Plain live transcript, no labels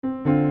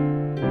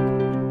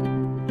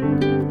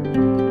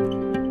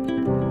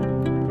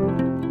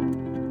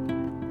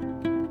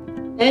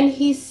Then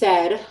he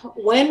said,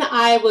 "When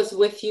I was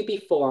with you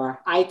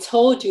before, I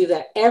told you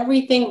that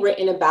everything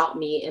written about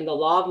me in the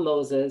law of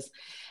Moses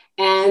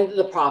and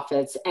the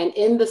prophets and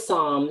in the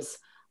Psalms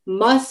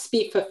must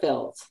be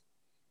fulfilled."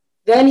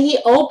 Then he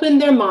opened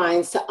their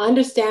minds to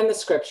understand the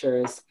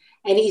scriptures,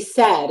 and he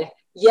said,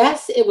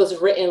 "Yes, it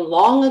was written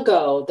long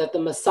ago that the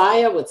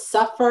Messiah would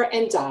suffer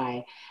and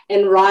die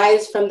and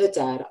rise from the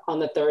dead on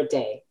the third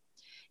day.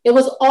 It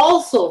was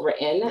also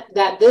written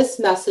that this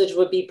message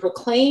would be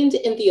proclaimed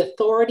in the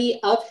authority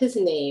of his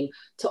name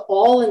to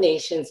all the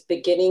nations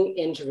beginning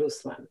in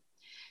Jerusalem.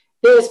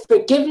 There is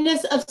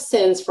forgiveness of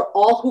sins for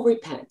all who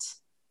repent.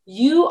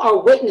 You are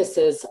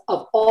witnesses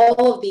of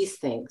all of these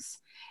things.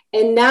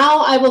 And now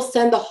I will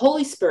send the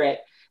Holy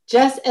Spirit,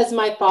 just as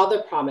my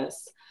Father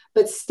promised.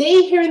 But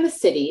stay here in the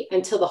city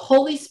until the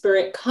Holy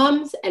Spirit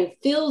comes and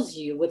fills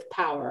you with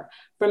power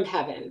from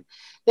heaven."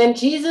 Then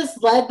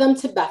Jesus led them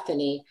to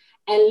Bethany,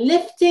 and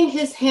lifting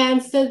his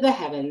hands to the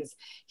heavens,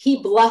 he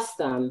blessed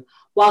them.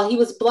 While he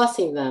was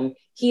blessing them,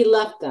 he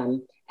left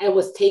them and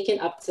was taken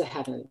up to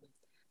heaven.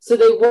 So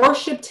they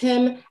worshiped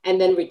him and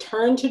then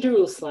returned to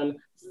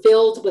Jerusalem,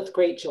 filled with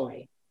great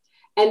joy.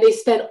 And they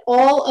spent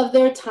all of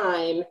their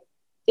time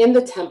in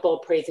the temple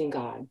praising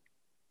God.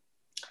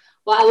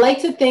 Well, I'd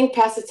like to thank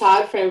Pastor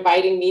Todd for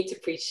inviting me to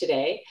preach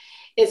today.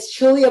 It's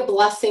truly a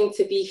blessing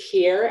to be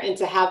here and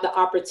to have the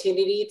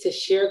opportunity to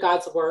share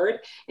God's word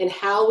and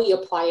how we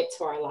apply it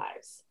to our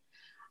lives.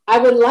 I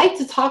would like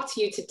to talk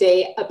to you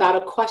today about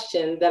a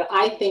question that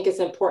I think is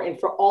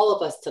important for all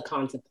of us to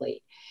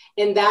contemplate,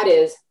 and that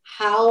is,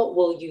 how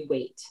will you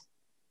wait?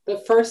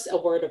 But first, a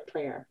word of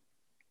prayer.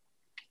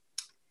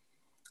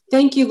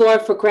 Thank you,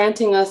 Lord, for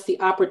granting us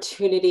the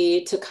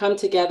opportunity to come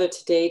together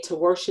today to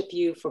worship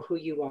you for who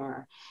you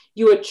are.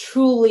 You are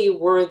truly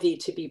worthy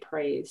to be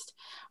praised.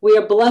 We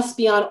are blessed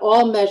beyond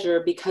all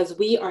measure because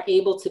we are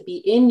able to be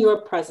in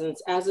your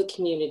presence as a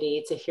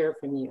community to hear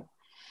from you.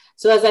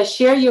 So as I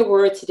share your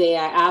word today,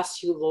 I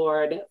ask you,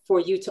 Lord, for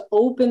you to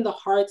open the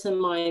hearts and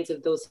minds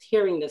of those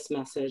hearing this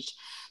message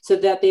so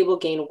that they will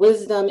gain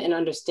wisdom and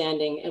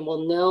understanding and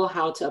will know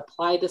how to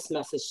apply this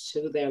message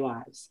to their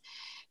lives.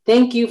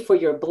 Thank you for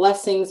your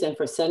blessings and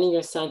for sending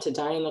your son to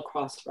die on the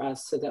cross for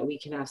us so that we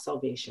can have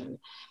salvation.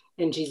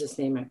 In Jesus'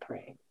 name I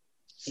pray.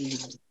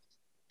 Amen.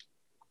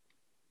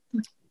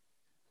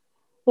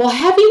 Well,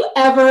 have you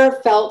ever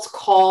felt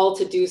called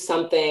to do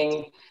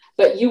something,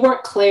 but you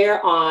weren't clear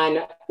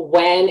on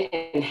when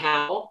and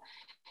how?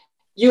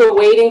 You were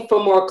waiting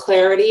for more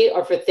clarity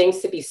or for things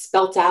to be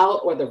spelt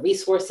out or the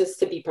resources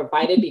to be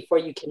provided before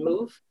you can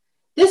move?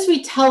 This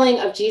retelling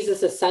of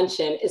Jesus'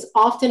 ascension is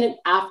often an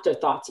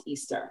afterthought to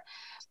Easter.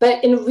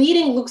 But in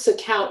reading Luke's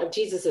account of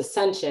Jesus'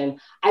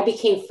 ascension, I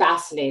became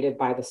fascinated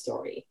by the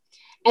story.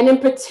 And in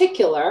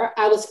particular,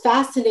 I was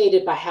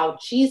fascinated by how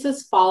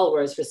Jesus'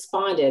 followers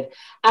responded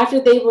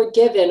after they were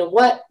given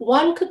what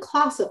one could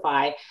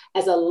classify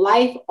as a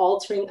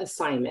life-altering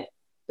assignment,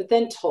 but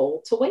then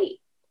told to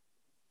wait.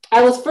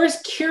 I was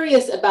first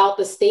curious about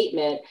the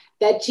statement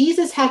that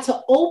Jesus had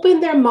to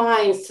open their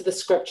minds to the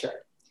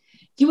scripture.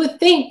 You would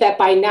think that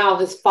by now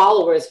his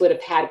followers would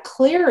have had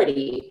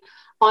clarity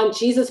on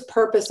Jesus'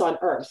 purpose on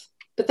earth,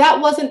 but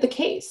that wasn't the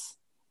case.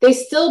 They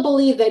still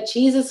believed that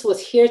Jesus was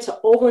here to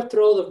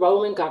overthrow the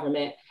Roman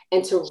government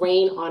and to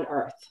reign on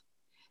earth.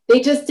 They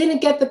just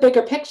didn't get the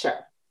bigger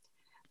picture.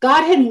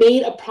 God had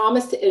made a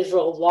promise to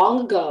Israel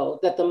long ago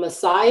that the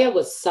Messiah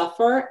would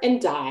suffer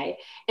and die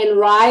and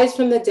rise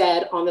from the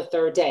dead on the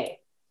third day.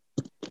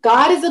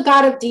 God is a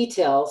God of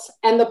details,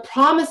 and the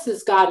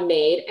promises God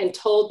made and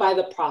told by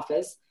the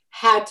prophets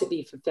had to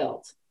be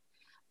fulfilled.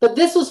 But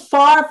this was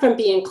far from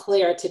being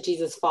clear to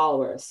Jesus'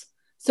 followers.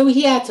 So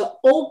he had to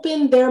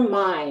open their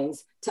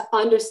minds to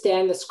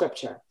understand the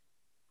scripture.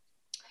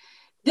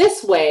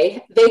 This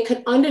way, they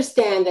could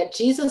understand that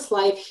Jesus'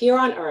 life here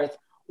on earth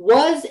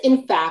was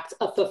in fact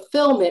a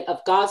fulfillment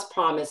of God's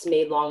promise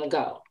made long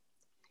ago.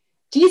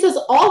 Jesus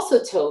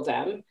also told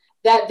them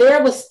that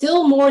there was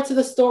still more to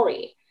the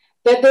story,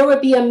 that there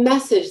would be a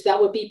message that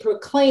would be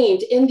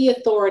proclaimed in the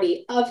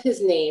authority of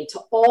his name to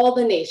all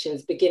the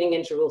nations beginning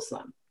in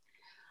Jerusalem.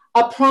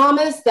 A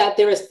promise that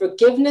there is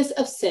forgiveness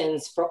of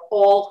sins for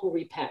all who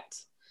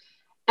repent.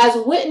 As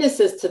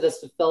witnesses to this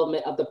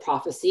fulfillment of the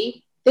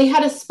prophecy, they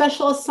had a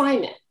special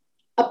assignment,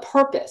 a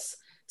purpose,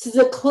 to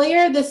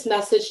declare this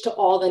message to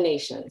all the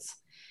nations.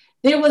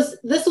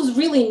 This was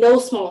really no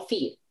small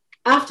feat.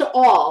 After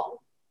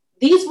all,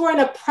 these were an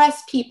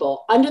oppressed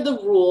people under the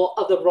rule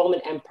of the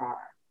Roman Empire.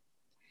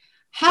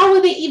 How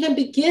would they even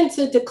begin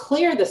to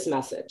declare this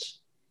message?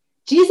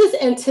 Jesus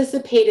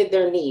anticipated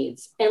their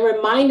needs and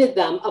reminded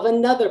them of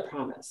another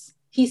promise.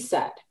 He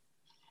said,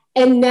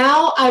 "And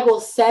now I will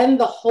send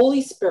the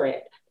Holy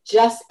Spirit,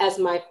 just as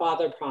my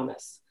Father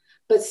promised.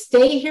 But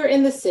stay here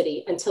in the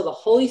city until the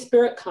Holy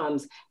Spirit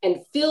comes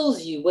and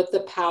fills you with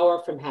the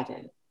power from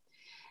heaven."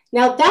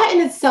 Now that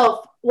in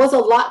itself was a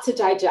lot to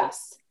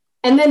digest.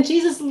 And then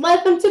Jesus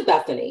led them to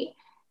Bethany,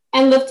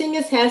 and lifting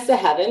his hands to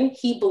heaven,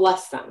 he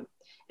blessed them.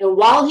 And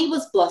while he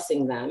was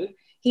blessing them,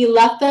 he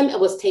left them and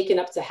was taken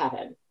up to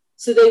heaven.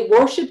 So they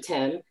worshiped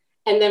him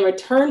and then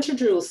returned to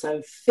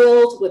Jerusalem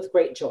filled with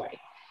great joy.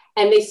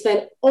 And they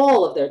spent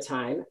all of their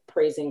time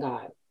praising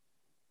God.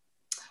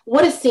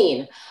 What a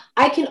scene.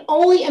 I can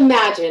only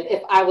imagine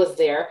if I was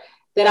there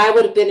that I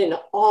would have been in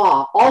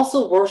awe,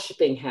 also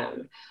worshiping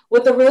him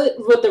with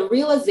the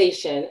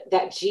realization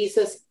that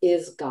Jesus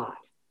is God.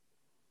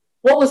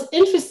 What was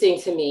interesting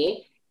to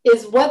me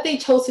is what they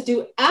chose to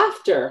do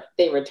after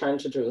they returned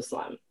to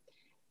Jerusalem.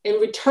 In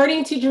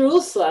returning to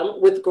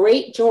Jerusalem with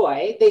great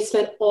joy, they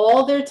spent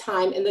all their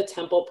time in the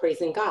temple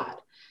praising God.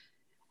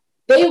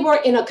 They were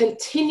in a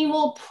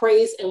continual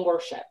praise and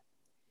worship.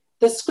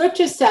 The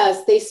scripture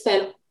says they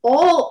spent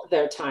all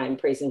their time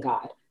praising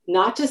God,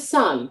 not just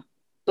some,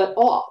 but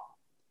all.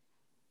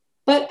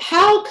 But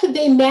how could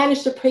they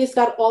manage to praise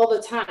God all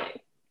the time?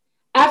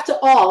 After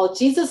all,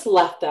 Jesus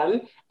left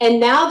them, and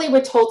now they were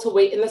told to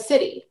wait in the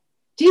city.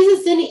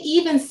 Jesus didn't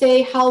even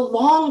say how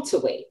long to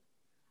wait.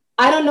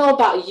 I don't know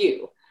about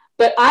you,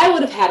 but I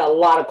would have had a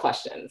lot of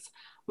questions.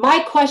 My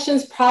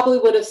questions probably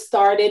would have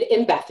started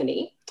in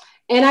Bethany,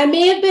 and I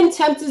may have been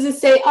tempted to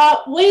say,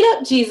 wait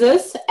up,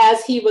 Jesus,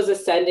 as he was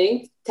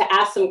ascending, to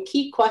ask some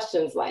key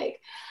questions like,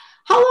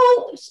 how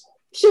long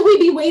should we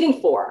be waiting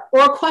for?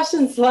 Or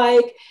questions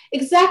like,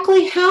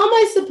 exactly how am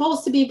I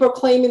supposed to be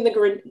proclaiming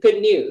the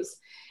good news?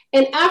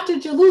 And after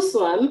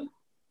Jerusalem,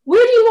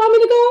 where do you want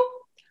me to go?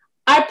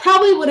 I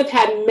probably would have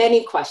had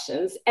many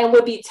questions and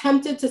would be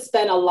tempted to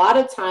spend a lot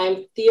of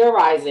time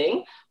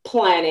theorizing,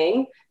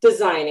 planning,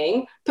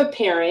 designing,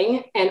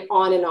 preparing, and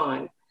on and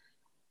on.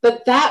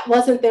 But that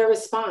wasn't their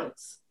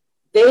response.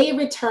 They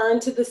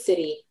returned to the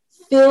city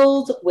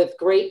filled with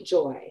great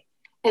joy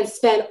and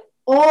spent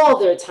all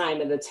their time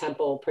in the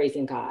temple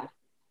praising God.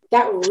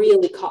 That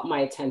really caught my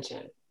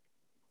attention.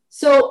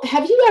 So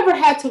have you ever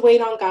had to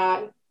wait on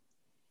God?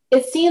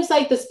 It seems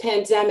like this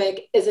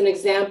pandemic is an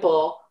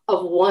example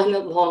of one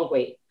long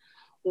wait,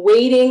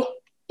 waiting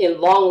in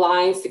long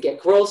lines to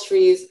get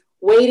groceries,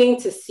 waiting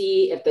to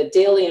see if the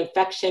daily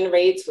infection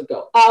rates would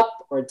go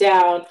up or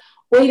down,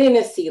 waiting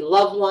to see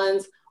loved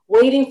ones,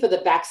 waiting for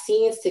the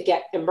vaccines to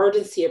get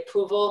emergency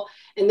approval,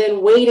 and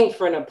then waiting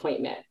for an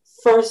appointment,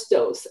 first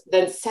dose,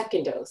 then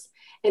second dose,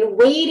 and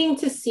waiting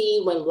to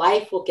see when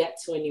life will get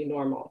to a new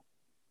normal.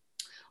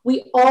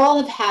 We all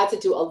have had to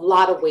do a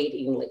lot of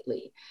waiting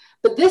lately,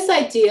 but this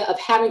idea of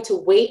having to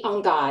wait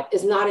on God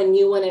is not a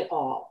new one at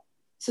all.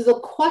 So the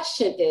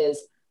question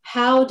is,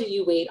 how do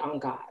you wait on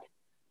God?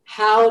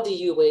 How do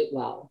you wait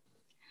well?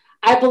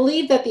 I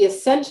believe that the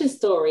Ascension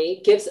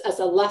story gives us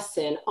a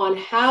lesson on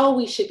how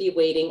we should be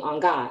waiting on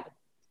God.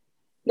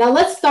 Now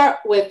let's start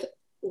with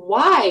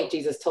why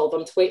Jesus told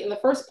them to wait in the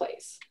first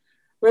place.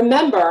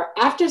 Remember,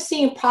 after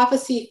seeing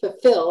prophecy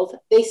fulfilled,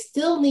 they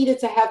still needed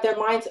to have their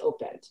minds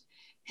opened.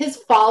 His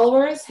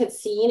followers had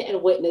seen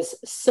and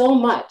witnessed so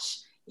much,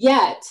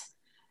 yet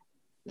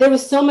there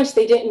was so much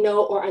they didn't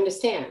know or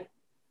understand.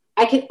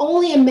 I can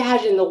only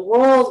imagine the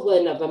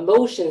whirlwind of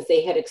emotions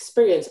they had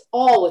experienced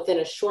all within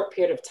a short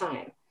period of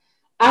time.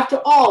 After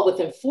all,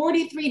 within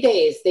 43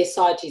 days, they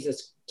saw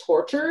Jesus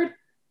tortured,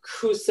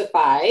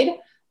 crucified,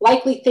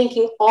 likely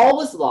thinking all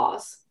was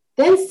lost,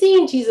 then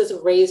seeing Jesus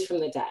raised from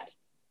the dead.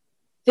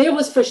 There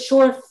was for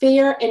sure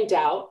fear and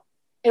doubt,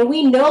 and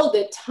we know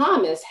that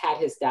Thomas had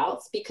his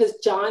doubts because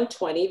John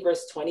 20,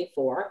 verse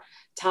 24,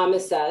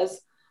 Thomas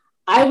says,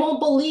 I won't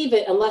believe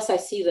it unless I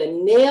see the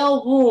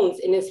nail wounds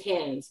in his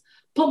hands,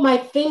 put my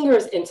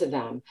fingers into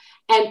them,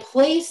 and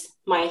place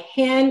my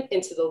hand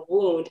into the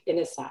wound in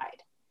his side.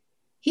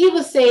 He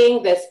was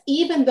saying this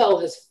even though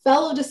his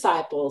fellow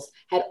disciples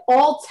had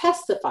all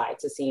testified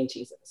to seeing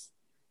Jesus.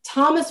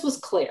 Thomas was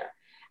clear,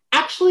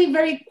 actually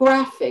very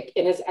graphic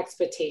in his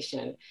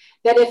expectation,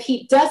 that if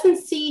he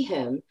doesn't see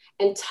him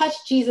and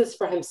touch Jesus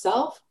for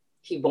himself,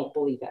 he won't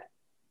believe it.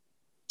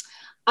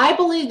 I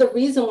believe the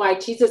reason why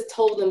Jesus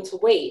told them to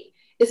wait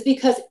is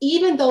because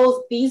even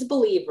though these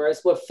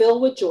believers were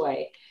filled with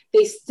joy,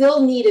 they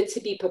still needed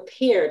to be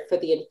prepared for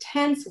the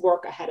intense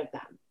work ahead of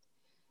them.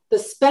 The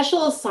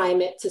special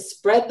assignment to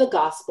spread the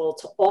gospel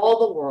to all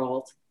the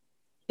world,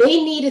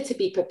 they needed to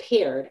be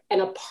prepared, and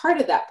a part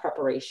of that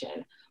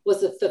preparation was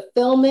the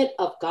fulfillment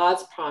of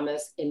God's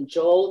promise in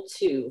Joel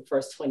 2,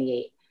 verse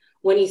 28,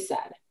 when he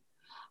said,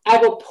 I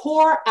will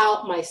pour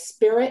out my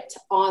spirit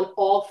on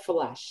all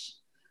flesh.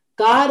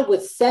 God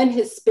would send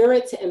his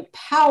spirit to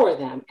empower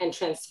them and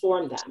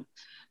transform them,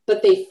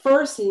 but they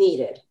first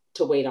needed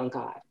to wait on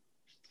God.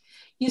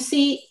 You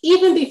see,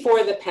 even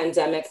before the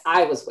pandemic,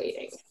 I was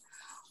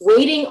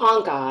waiting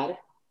on God,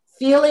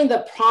 feeling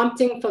the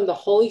prompting from the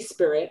Holy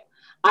Spirit.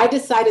 I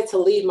decided to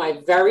leave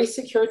my very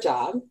secure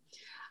job.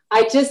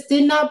 I just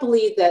did not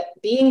believe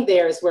that being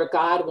there is where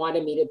God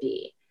wanted me to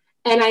be.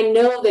 And I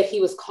know that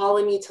he was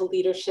calling me to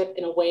leadership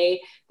in a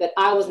way that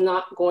I was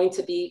not going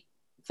to be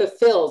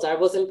fulfilled. I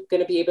wasn't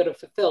going to be able to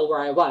fulfill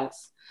where I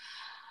was.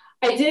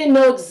 I didn't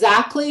know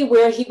exactly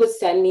where he would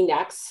send me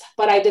next,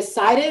 but I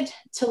decided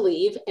to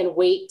leave and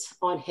wait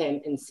on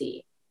him and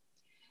see.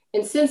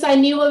 And since I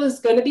knew I was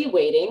going to be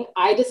waiting,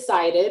 I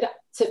decided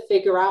to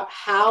figure out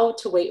how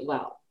to wait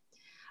well.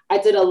 I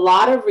did a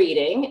lot of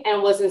reading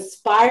and was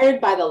inspired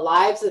by the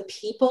lives of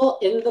people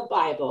in the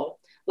Bible,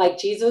 like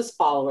Jesus'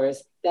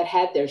 followers, that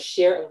had their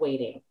share of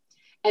waiting.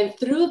 And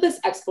through this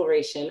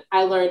exploration,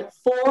 I learned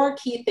 4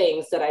 key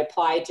things that I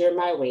applied during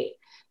my wait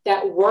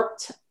that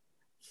worked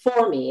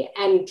for me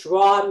and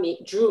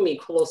drew me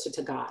closer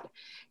to God.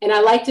 And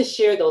I'd like to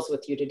share those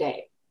with you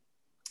today.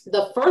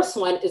 The first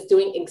one is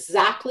doing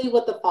exactly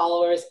what the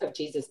followers of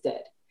Jesus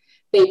did.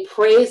 They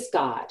praised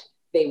God,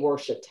 they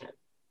worshiped him.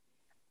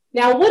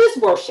 Now, what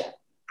is worship?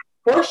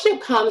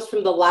 Worship comes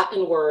from the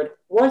Latin word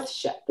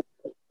worthship,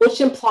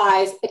 which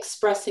implies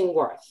expressing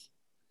worth.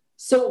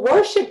 So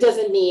worship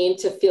doesn't mean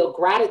to feel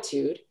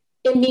gratitude,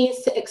 it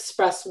means to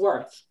express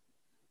worth.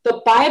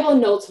 The Bible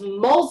notes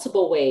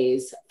multiple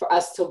ways for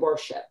us to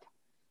worship,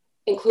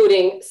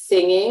 including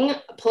singing,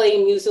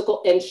 playing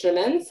musical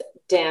instruments,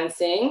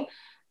 dancing,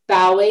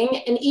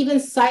 bowing, and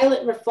even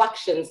silent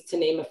reflections, to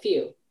name a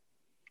few.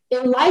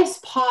 In life's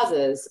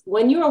pauses,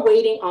 when you are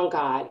waiting on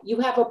God,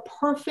 you have a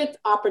perfect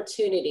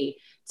opportunity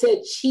to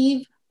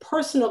achieve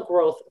personal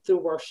growth through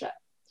worship.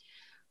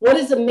 What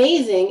is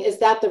amazing is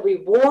that the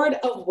reward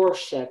of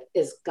worship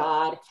is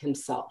God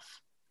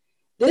himself.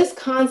 This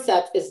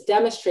concept is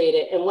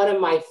demonstrated in one of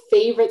my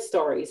favorite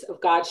stories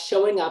of God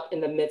showing up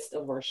in the midst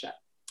of worship.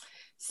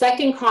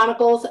 2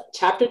 Chronicles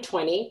chapter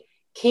 20,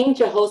 King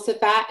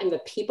Jehoshaphat and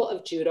the people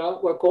of Judah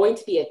were going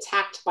to be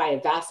attacked by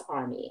a vast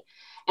army.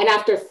 And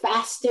after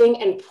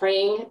fasting and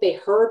praying, they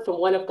heard from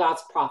one of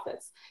God's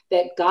prophets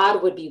that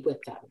God would be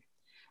with them.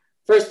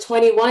 Verse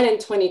 21 and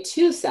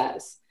 22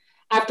 says,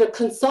 after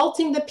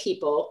consulting the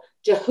people,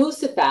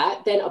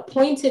 Jehoshaphat then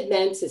appointed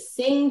men to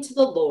sing to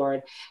the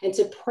Lord and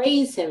to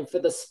praise him for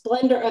the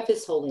splendor of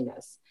his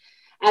holiness.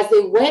 As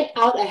they went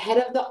out ahead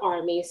of the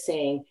army,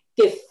 saying,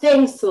 give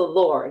thanks to the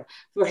Lord,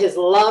 for his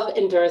love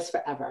endures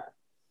forever.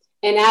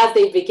 And as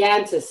they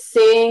began to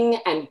sing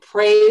and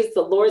praise,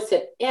 the Lord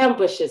set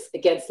ambushes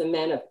against the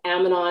men of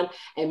Ammon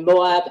and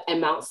Moab and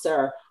Mount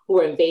Seir who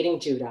were invading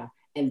Judah,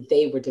 and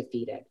they were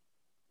defeated.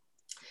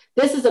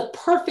 This is a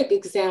perfect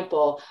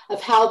example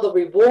of how the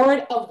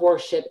reward of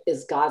worship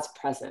is God's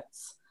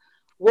presence.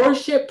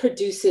 Worship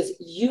produces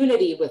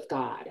unity with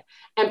God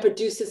and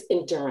produces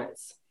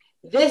endurance.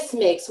 This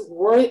makes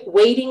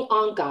waiting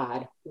on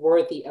God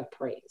worthy of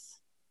praise.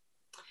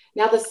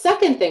 Now, the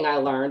second thing I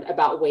learned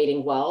about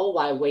waiting well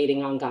while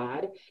waiting on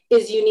God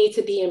is you need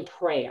to be in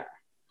prayer.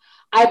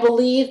 I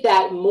believe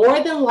that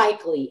more than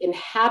likely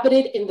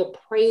inhabited in the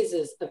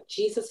praises of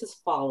Jesus's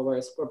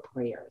followers were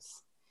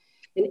prayers.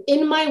 And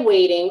in my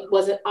waiting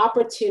was an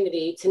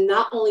opportunity to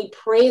not only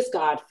praise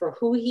God for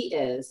who he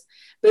is,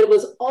 but it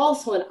was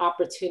also an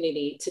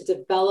opportunity to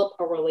develop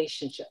a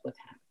relationship with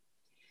him.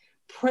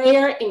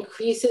 Prayer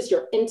increases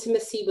your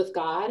intimacy with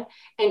God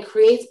and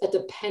creates a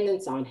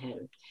dependence on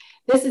him.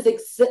 This is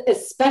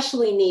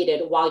especially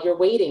needed while you're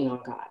waiting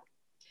on God.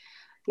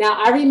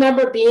 Now, I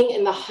remember being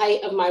in the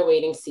height of my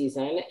waiting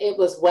season. It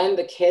was when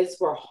the kids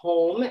were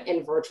home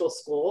in virtual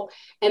school,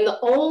 and the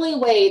only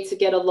way to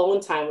get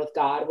alone time with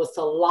God was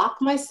to lock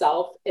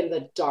myself in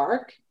the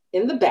dark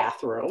in the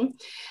bathroom.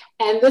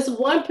 And this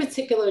one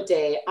particular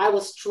day, I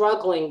was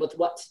struggling with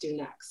what to do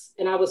next,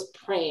 and I was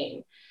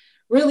praying,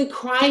 really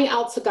crying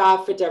out to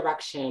God for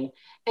direction.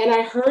 And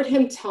I heard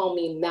him tell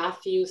me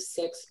Matthew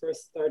 6,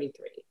 verse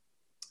 33.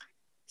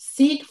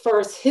 Seek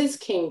first his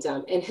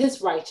kingdom and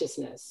his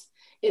righteousness,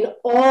 and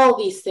all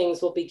these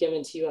things will be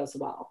given to you as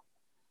well.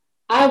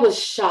 I was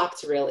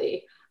shocked,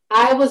 really.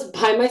 I was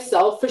by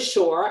myself for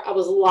sure. I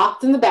was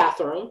locked in the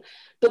bathroom,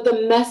 but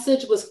the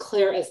message was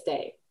clear as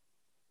day.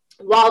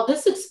 While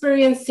this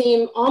experience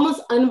seemed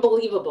almost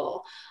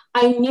unbelievable,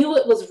 I knew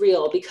it was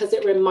real because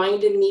it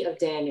reminded me of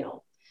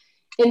Daniel.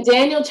 In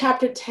Daniel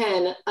chapter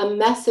 10, a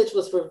message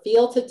was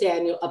revealed to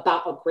Daniel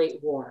about a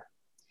great war.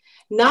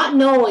 Not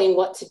knowing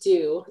what to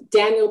do,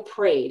 Daniel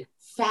prayed,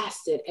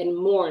 fasted, and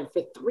mourned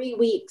for 3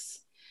 weeks.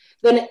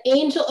 Then an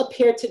angel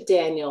appeared to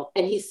Daniel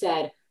and he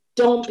said,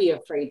 don't be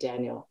afraid,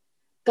 Daniel.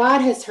 God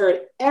has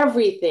heard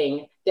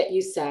everything that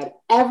you said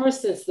ever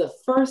since the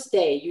first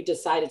day you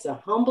decided to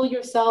humble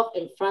yourself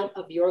in front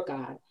of your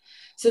God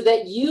so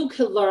that you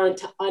could learn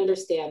to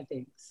understand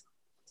things.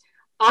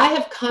 I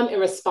have come in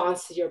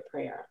response to your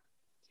prayer.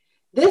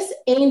 This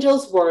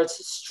angel's words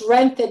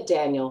strengthened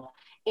Daniel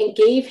and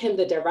gave him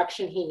the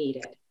direction he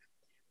needed.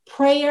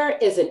 Prayer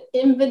is an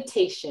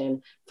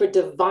invitation for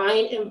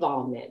divine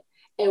involvement.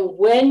 And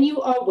when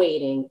you are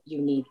waiting, you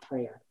need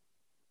prayer.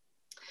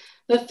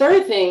 The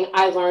third thing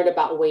I learned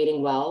about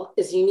waiting well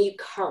is you need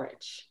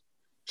courage.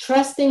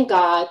 Trusting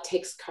God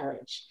takes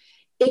courage.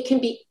 It can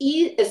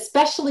be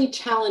especially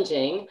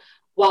challenging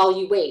while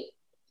you wait.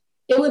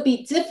 It would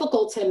be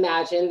difficult to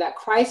imagine that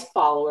Christ's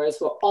followers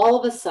were all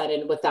of a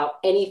sudden without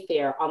any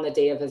fear on the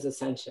day of his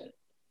ascension.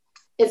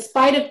 In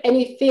spite of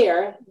any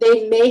fear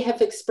they may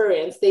have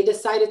experienced, they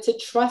decided to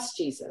trust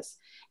Jesus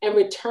and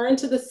return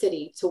to the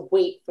city to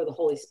wait for the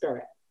Holy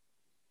Spirit.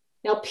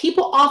 Now,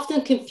 people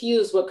often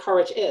confuse what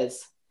courage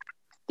is,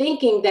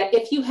 thinking that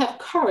if you have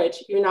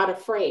courage, you're not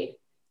afraid,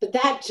 but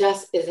that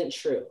just isn't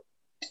true.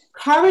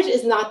 Courage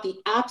is not the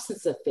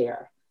absence of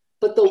fear,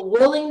 but the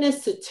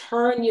willingness to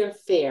turn your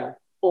fear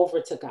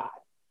over to God.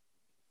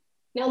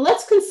 Now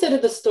let's consider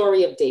the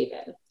story of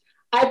David.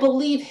 I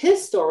believe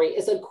his story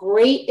is a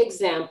great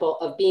example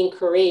of being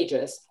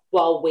courageous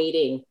while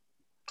waiting.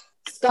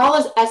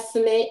 Scholars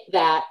estimate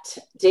that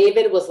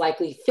David was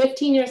likely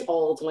 15 years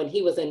old when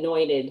he was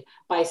anointed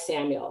by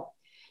Samuel.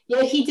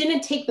 Yet he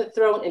didn't take the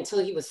throne until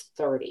he was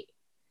 30.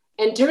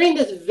 And during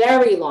this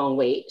very long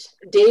wait,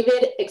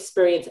 David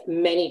experienced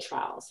many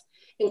trials,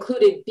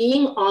 including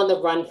being on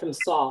the run from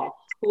Saul,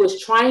 who was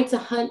trying to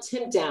hunt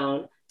him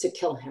down to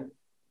kill him.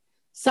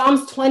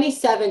 Psalms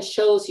 27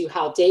 shows you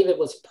how David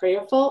was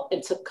prayerful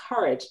and took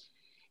courage.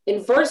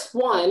 In verse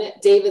 1,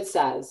 David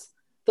says,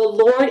 "The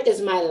Lord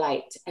is my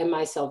light and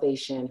my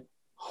salvation.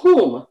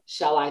 Whom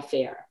shall I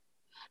fear?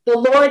 The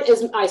Lord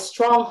is my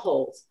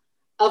stronghold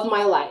of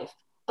my life.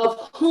 Of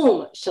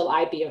whom shall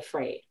I be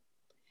afraid?"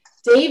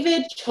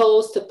 David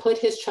chose to put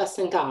his trust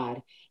in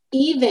God,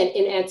 even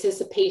in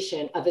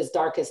anticipation of his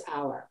darkest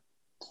hour.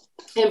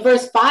 In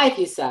verse 5,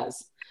 he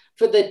says,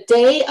 "For the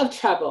day of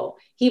trouble,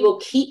 he will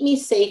keep me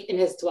safe in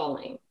his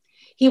dwelling.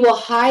 He will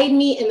hide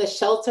me in the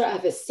shelter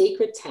of his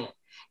sacred tent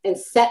and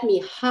set me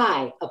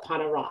high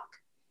upon a rock."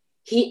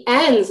 He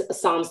ends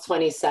Psalms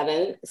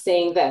 27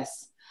 saying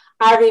this,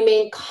 "I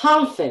remain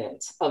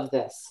confident of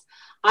this.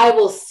 I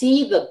will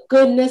see the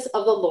goodness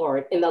of the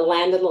Lord in the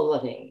land of the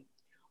living."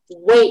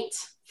 Wait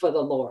for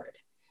the Lord.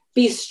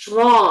 Be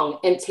strong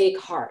and take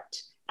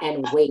heart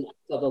and wait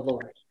for the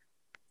Lord.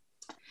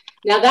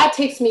 Now that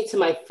takes me to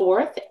my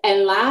fourth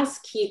and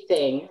last key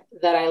thing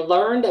that I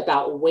learned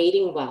about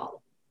waiting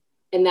well,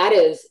 and that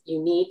is you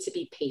need to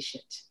be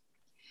patient.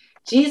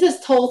 Jesus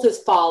told his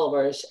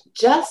followers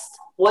just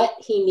what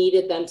he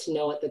needed them to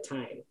know at the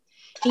time.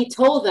 He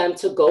told them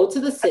to go to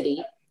the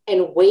city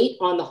and wait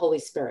on the Holy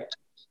Spirit.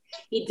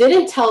 He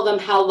didn't tell them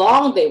how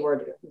long they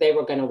were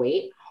going to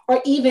wait,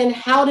 or even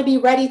how to be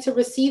ready to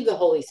receive the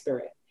Holy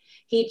Spirit.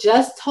 He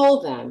just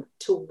told them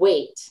to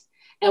wait.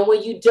 And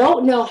when you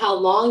don't know how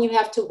long you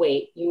have to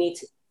wait, you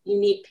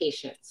need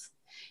patience.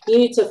 You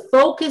need to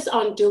focus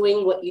on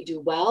doing what you do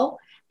well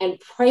and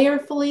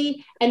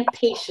prayerfully and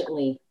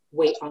patiently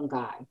wait on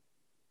God.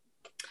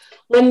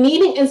 When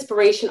needing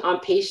inspiration on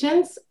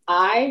patience,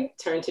 I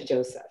turn to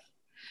Joseph.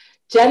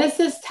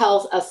 Genesis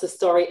tells us the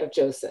story of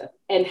Joseph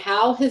and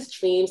how his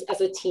dreams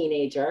as a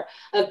teenager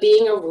of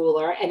being a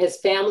ruler and his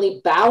family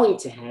bowing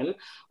to him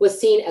was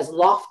seen as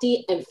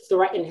lofty and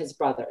threatened his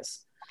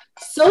brothers.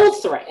 So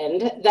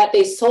threatened that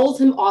they sold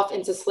him off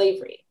into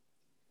slavery.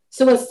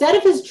 So instead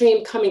of his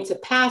dream coming to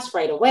pass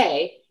right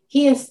away,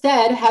 he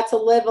instead had to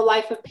live a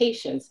life of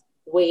patience,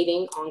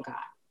 waiting on God.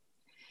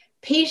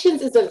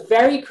 Patience is a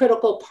very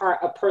critical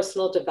part of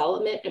personal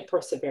development and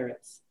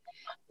perseverance.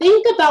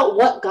 Think about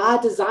what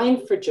God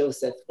designed for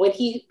Joseph when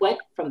he went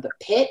from the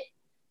pit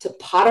to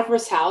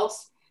Potiphar's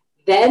house,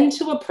 then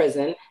to a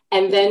prison,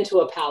 and then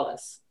to a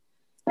palace.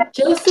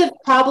 Joseph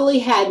probably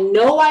had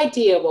no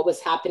idea what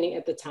was happening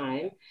at the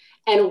time,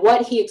 and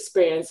what he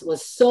experienced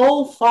was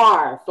so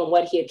far from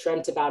what he had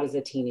dreamt about as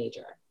a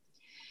teenager.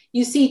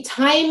 You see,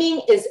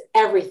 timing is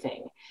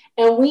everything,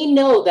 and we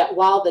know that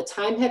while the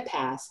time had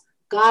passed,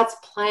 God's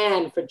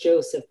plan for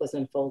Joseph was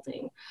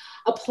unfolding,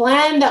 a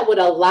plan that would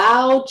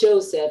allow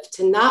Joseph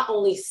to not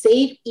only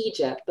save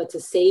Egypt, but to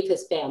save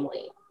his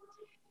family.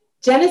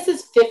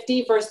 Genesis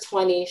 50, verse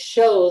 20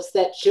 shows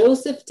that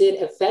Joseph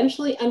did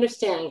eventually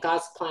understand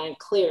God's plan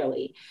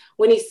clearly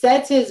when he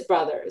said to his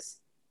brothers,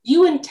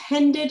 "You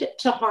intended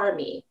to harm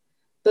me,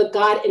 but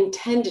God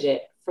intended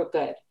it for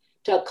good,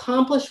 to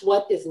accomplish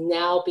what is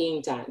now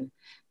being done,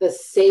 the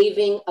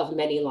saving of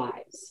many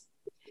lives."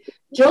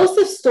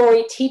 Joseph's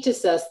story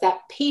teaches us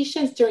that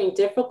patience during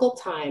difficult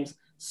times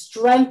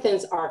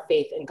strengthens our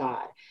faith in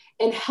God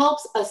and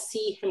helps us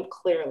see him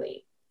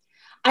clearly.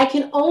 I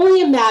can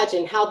only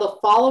imagine how the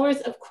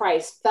followers of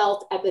Christ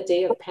felt at the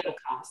day of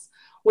Pentecost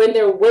when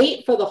their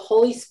wait for the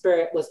Holy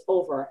Spirit was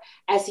over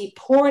as he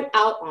poured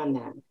out on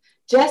them,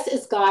 just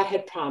as God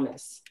had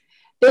promised.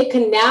 They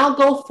can now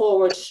go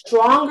forward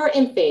stronger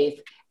in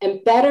faith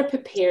and better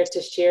prepared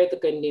to share the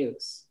good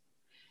news.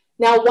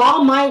 Now,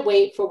 while my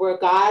wait for where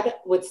God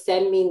would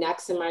send me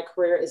next in my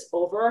career is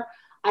over,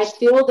 I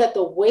feel that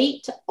the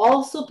wait to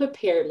also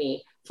prepare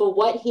me for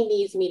what he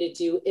needs me to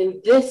do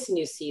in this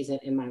new season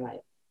in my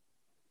life.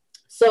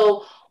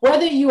 So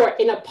whether you are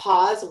in a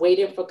pause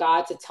waiting for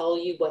God to tell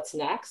you what's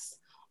next,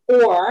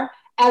 or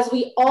as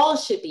we all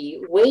should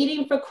be,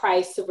 waiting for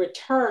Christ to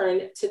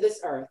return to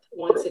this earth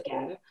once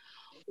again,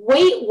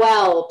 wait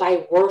well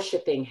by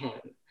worshiping him,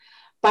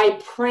 by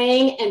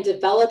praying and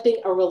developing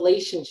a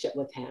relationship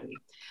with him,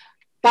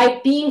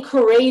 by being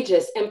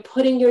courageous and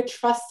putting your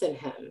trust in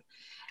him,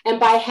 and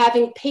by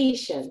having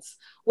patience,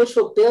 which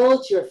will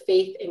build your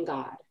faith in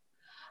God.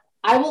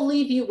 I will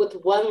leave you with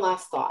one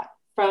last thought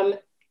from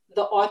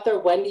the author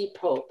Wendy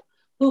Pope,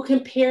 who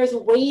compares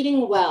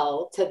waiting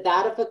well to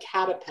that of a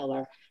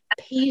caterpillar,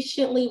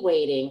 patiently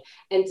waiting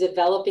and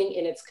developing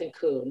in its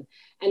cocoon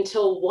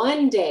until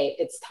one day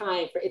it's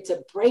time for it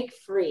to break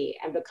free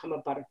and become a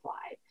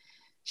butterfly.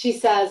 She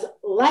says,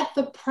 let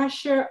the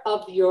pressure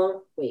of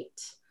your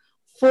weight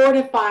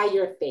fortify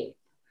your faith,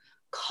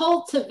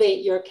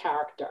 cultivate your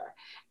character,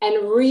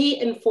 and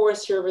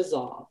reinforce your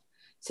resolve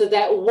so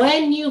that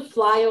when you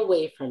fly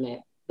away from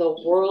it, the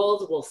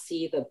world will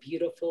see the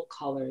beautiful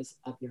colors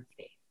of your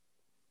faith.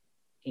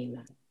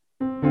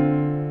 Amen.